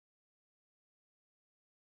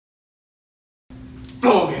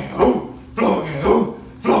Vlogging, ooh, vlogging, ooh,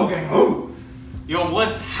 vlogging, ooh. Yo,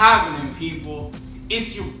 what's happening, people?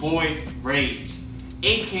 It's your boy Rage,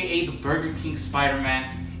 aka the Burger King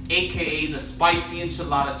Spider-Man, aka the spicy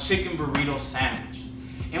enchilada chicken burrito sandwich.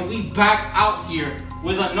 And we back out here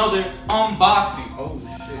with another unboxing. Oh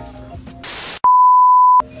shit.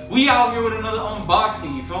 We out here with another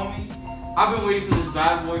unboxing, you feel me? I've been waiting for this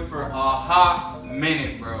bad boy for a hot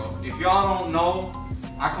minute, bro. If y'all don't know,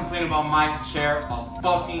 I complain about my chair a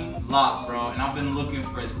fucking lot, bro. And I've been looking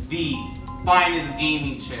for the finest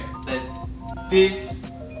gaming chair that this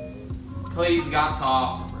place got to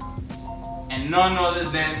offer, bro. And none other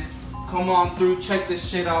than, come on through, check this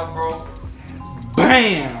shit out, bro.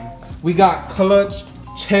 Bam! We got clutch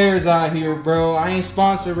Chairz out here, bro. I ain't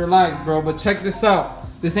sponsored, relax, bro. But check this out.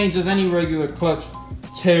 This ain't just any regular clutch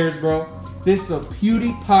Chairz, bro. This is the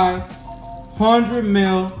Pewdiepie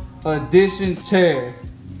 100mm edition chair.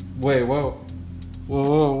 Wait, whoa,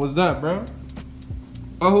 what's that, bro?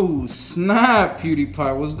 Oh, snap,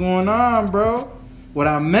 Pewdiepie, what's going on, bro? What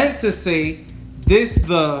I meant to say, this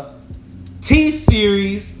the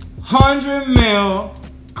T-Series 100mm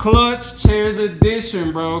clutch Chairz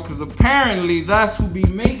edition, bro, because apparently that's who be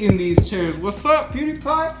making these chairs. What's up,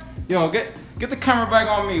 Pewdiepie? Yo, get the camera back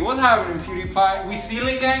on me. What's happening, Pewdiepie? We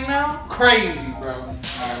ceiling gang now? Crazy, bro.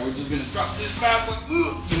 Alright, we're just gonna drop this bad boy.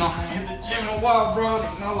 You know, I ain't hit the gym in a while, bro.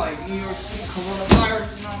 You know, like New York City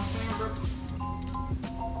coronavirus, you know what I'm saying, bro?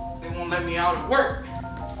 They won't let me out at work.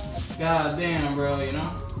 God damn, bro, you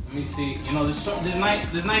know? Let me see. You know, this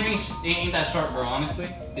knife ain't that sharp, bro, honestly.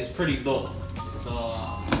 It's pretty dull. So,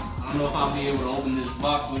 I don't know if I'll be able to open this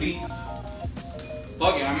box with ease.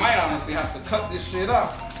 Fuck it, I might honestly have to cut this shit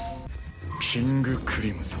up. Alright,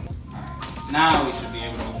 now we should be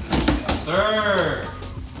able to open this shit, sir.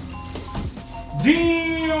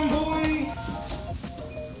 Damn, boy.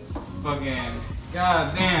 Fucking,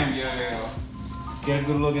 god damn, yo. Get a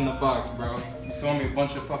good look in the box, bro. You feel me? A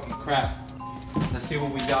bunch of fucking crap. Let's see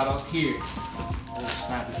what we got up here. Oh,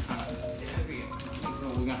 snap, this kind of heavy.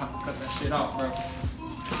 We're gonna have to cut that shit off, bro.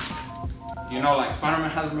 You know, like Spider-Man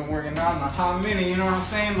hasn't been working out in a hot minute, you know what I'm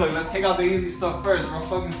saying? Look, let's take out the easy stuff first, bro.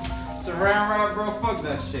 Fucking saran wrap, bro. Fuck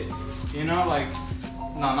that shit. You know, like,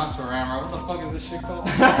 no, not saran wrap. What the fuck is this shit called?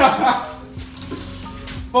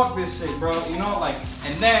 Fuck this shit, bro. You know, like,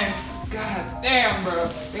 and then, god damn, bro.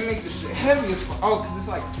 They make this shit heavy as fuck. Oh, cause it's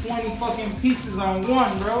like 20 fucking pieces on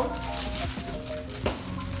one, bro.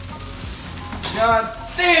 God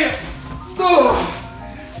damn. Ugh.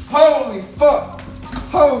 Holy fuck.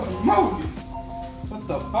 Holy moly. What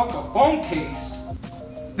the fuck, a phone case?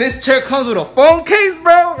 This chair comes with a phone case,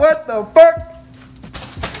 bro? What the fuck?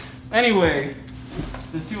 Anyway,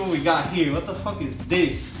 let's see what we got here. What the fuck is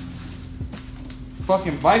this?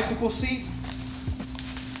 Fucking bicycle seat?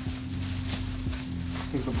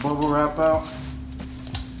 Take the bubble wrap out.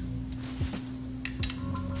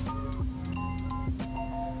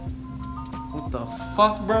 What the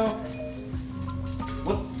fuck, bro?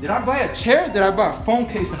 What? Did I buy a chair? Did I buy a phone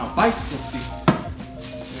case and a bicycle seat?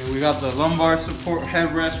 We got the lumbar support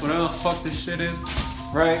headrest, whatever the fuck this shit is,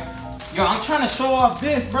 right? Yo, I'm trying to show off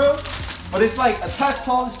this, bro, but it's like attached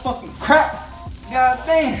to all this fucking crap. God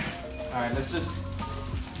damn. All right, let's just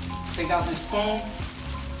take out this foam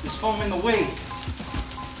in the way.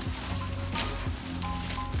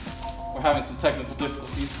 We're having some technical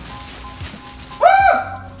difficulties.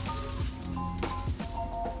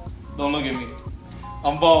 Don't look at me.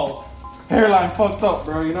 I'm bald. Hairline fucked up,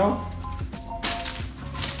 bro, you know?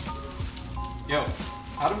 Yo,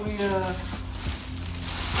 how do we,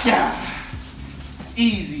 yeah,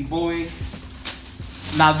 easy, boy.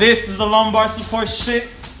 Now this is the lumbar support shit.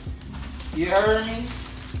 You heard me?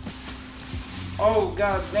 Oh,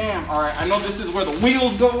 god damn. All right, I know this is where the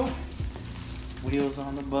wheels go. Wheels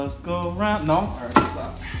on the bus go round. No, all right,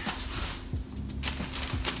 stop.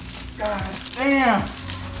 God damn.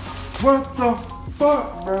 What the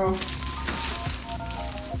fuck, bro?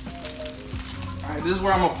 All right, this is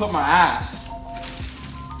where I'm gonna put my ass.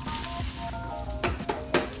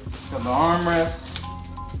 Got the armrest.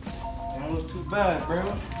 Don't look too bad, bro. I'm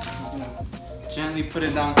gonna gently put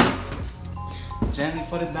it down. Gently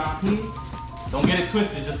put it down here. Don't get it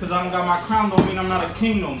twisted. Just because I don't got my crown don't mean I'm not a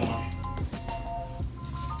king no more.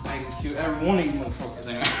 I execute every one of these motherfuckers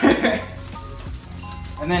anyway.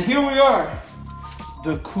 And then here we are.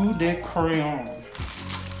 The coup de crayon.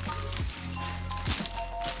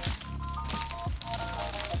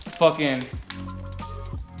 Fucking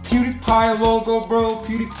Pewdiepie logo, bro.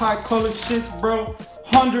 Pewdiepie color shits, bro.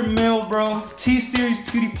 100mm, bro. T-Series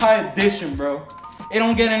Pewdiepie edition, bro. It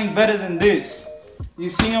don't get any better than this. You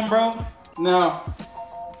see them, bro? Now,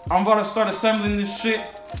 I'm about to start assembling this shit.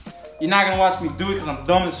 You're not gonna watch me do it because I'm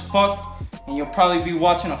dumb as fuck. And you'll probably be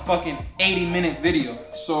watching a fucking 80-minute video.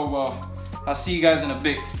 So, I'll see you guys in a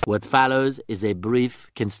bit. What follows is a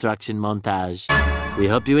brief construction montage. We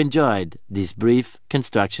hope you enjoyed this brief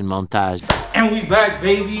construction montage. And we back,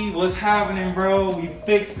 baby. What's happening, bro? We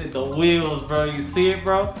fixed it. The wheels, bro. You see it,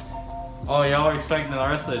 bro? Oh, y'all expecting the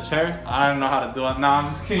rest of the chair? I don't know how to do it. Nah, I'm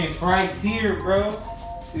just kidding. It's right here, bro.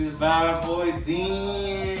 See this bad boy?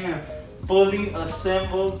 Damn. Fully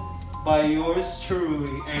assembled by yours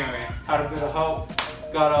truly. Anyway, had a bit of help.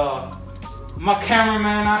 Got my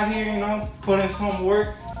cameraman out here, you know, put in some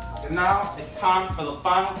work. And now it's time for the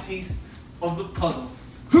final piece of the puzzle.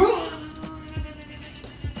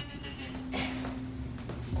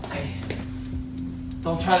 Hey,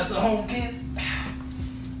 don't try this at home, kids.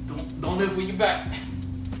 Don't live with your back.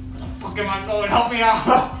 Where the fuck am I going? Help me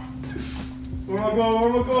out. Where am I going? Where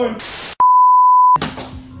am I going?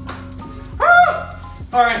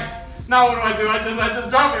 All right, now what do? I just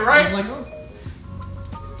drop it, right? Like, oh.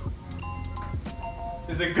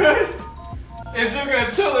 Is it good? It's just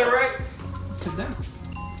gonna chill it, right? Sit down.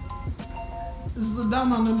 This is a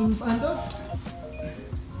down on them stand up.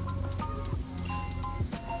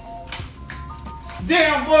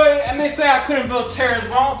 Damn, boy, and they say I couldn't build chairs,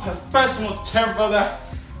 but I'm a professional chair builder.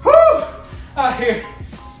 Woo! Out here.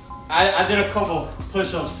 I did a couple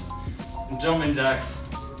push-ups and jumping jacks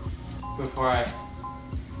before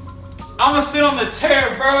I'ma sit on the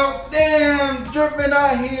chair, bro. Damn, dripping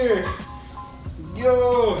out here.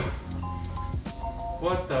 Yo.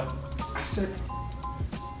 What the? I said,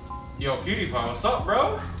 yo, Pewdiepie, what's up,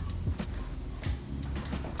 bro?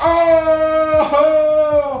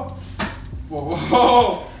 Oh! Whoa,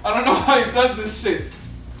 whoa. I don't know how he does this shit.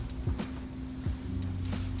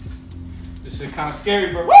 This shit kind of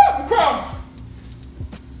scary, bro. Woo! The crowd!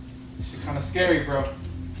 This shit kind of scary, bro.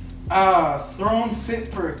 Throne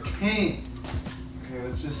fit for a king. Okay,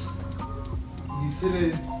 let's just use it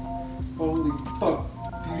in. Holy fuck.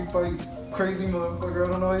 Pewdiepie, crazy motherfucker. I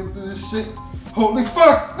don't know how you do this shit. Holy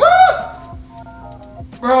fuck! Ah!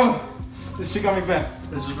 Bro, this shit got me bent.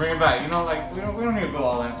 Let's just bring it back. You know, like, we don't need to go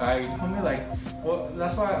all that back. You know me? Like, well,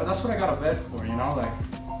 that's what I got a bed for, you know? Like,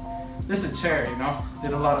 this is a chair, you know?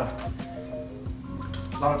 Did a lot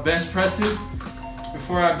of bench presses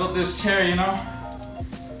before I built this chair, you know?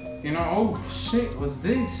 You know, oh shit, what's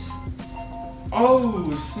this?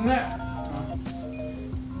 Oh, snap.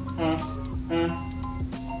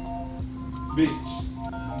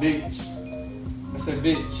 Bitch. I said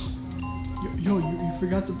bitch. Yo, you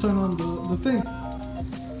forgot to turn on the thing.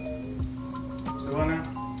 So what now?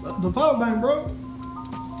 The power bank, bro.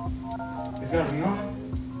 It's gotta be on.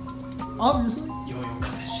 Obviously. Yo,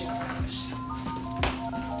 cut this shit out.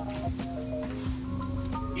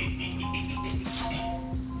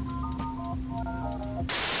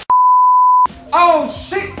 Oh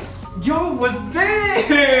shit! Yo, what's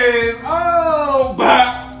this? Oh,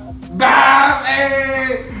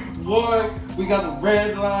 hey! Boy, we got the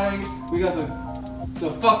red light, we got the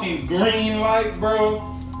fucking green light, bro.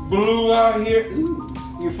 Blue out here. Ooh,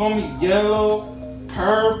 you feel me? Yellow,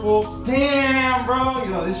 purple. Damn, bro.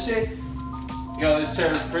 Yo, this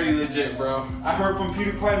chair is pretty legit, bro. I heard from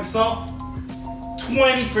Pewdiepie himself,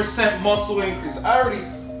 20% muscle increase. I already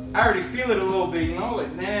feel it a little bit, you know?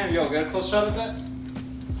 Like, damn, yo, got a close shot at that?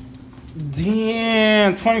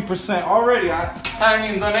 Damn, 20% already. I haven't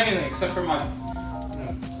even done anything except for my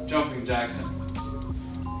jumping jacks and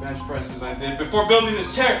bench presses I did before building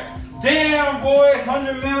this chair. Damn, boy,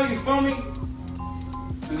 100 mil, you feel me?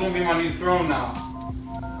 This is gonna be my new throne now.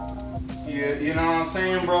 You know what I'm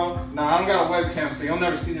saying, bro? Nah, I don't got a webcam, so you'll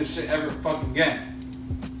never see this shit ever fucking again.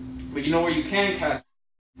 But you know where you can catch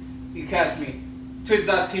me? You catch me.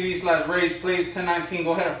 Twitch.tv/RagePlays1019.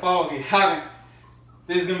 Go ahead and follow if you haven't.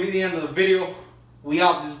 This is gonna be the end of the video. We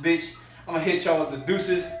out this bitch. I'm gonna hit y'all with the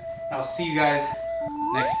deuces. I'll see you guys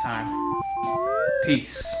next time.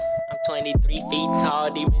 Peace. I'm 23 feet tall,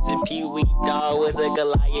 demons and Pee-wee dog was a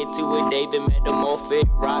Goliath to a David metamorphic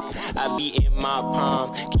rock. I be in my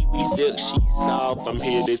palm, kiwi silk, she soft. I'm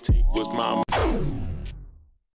here to take what's my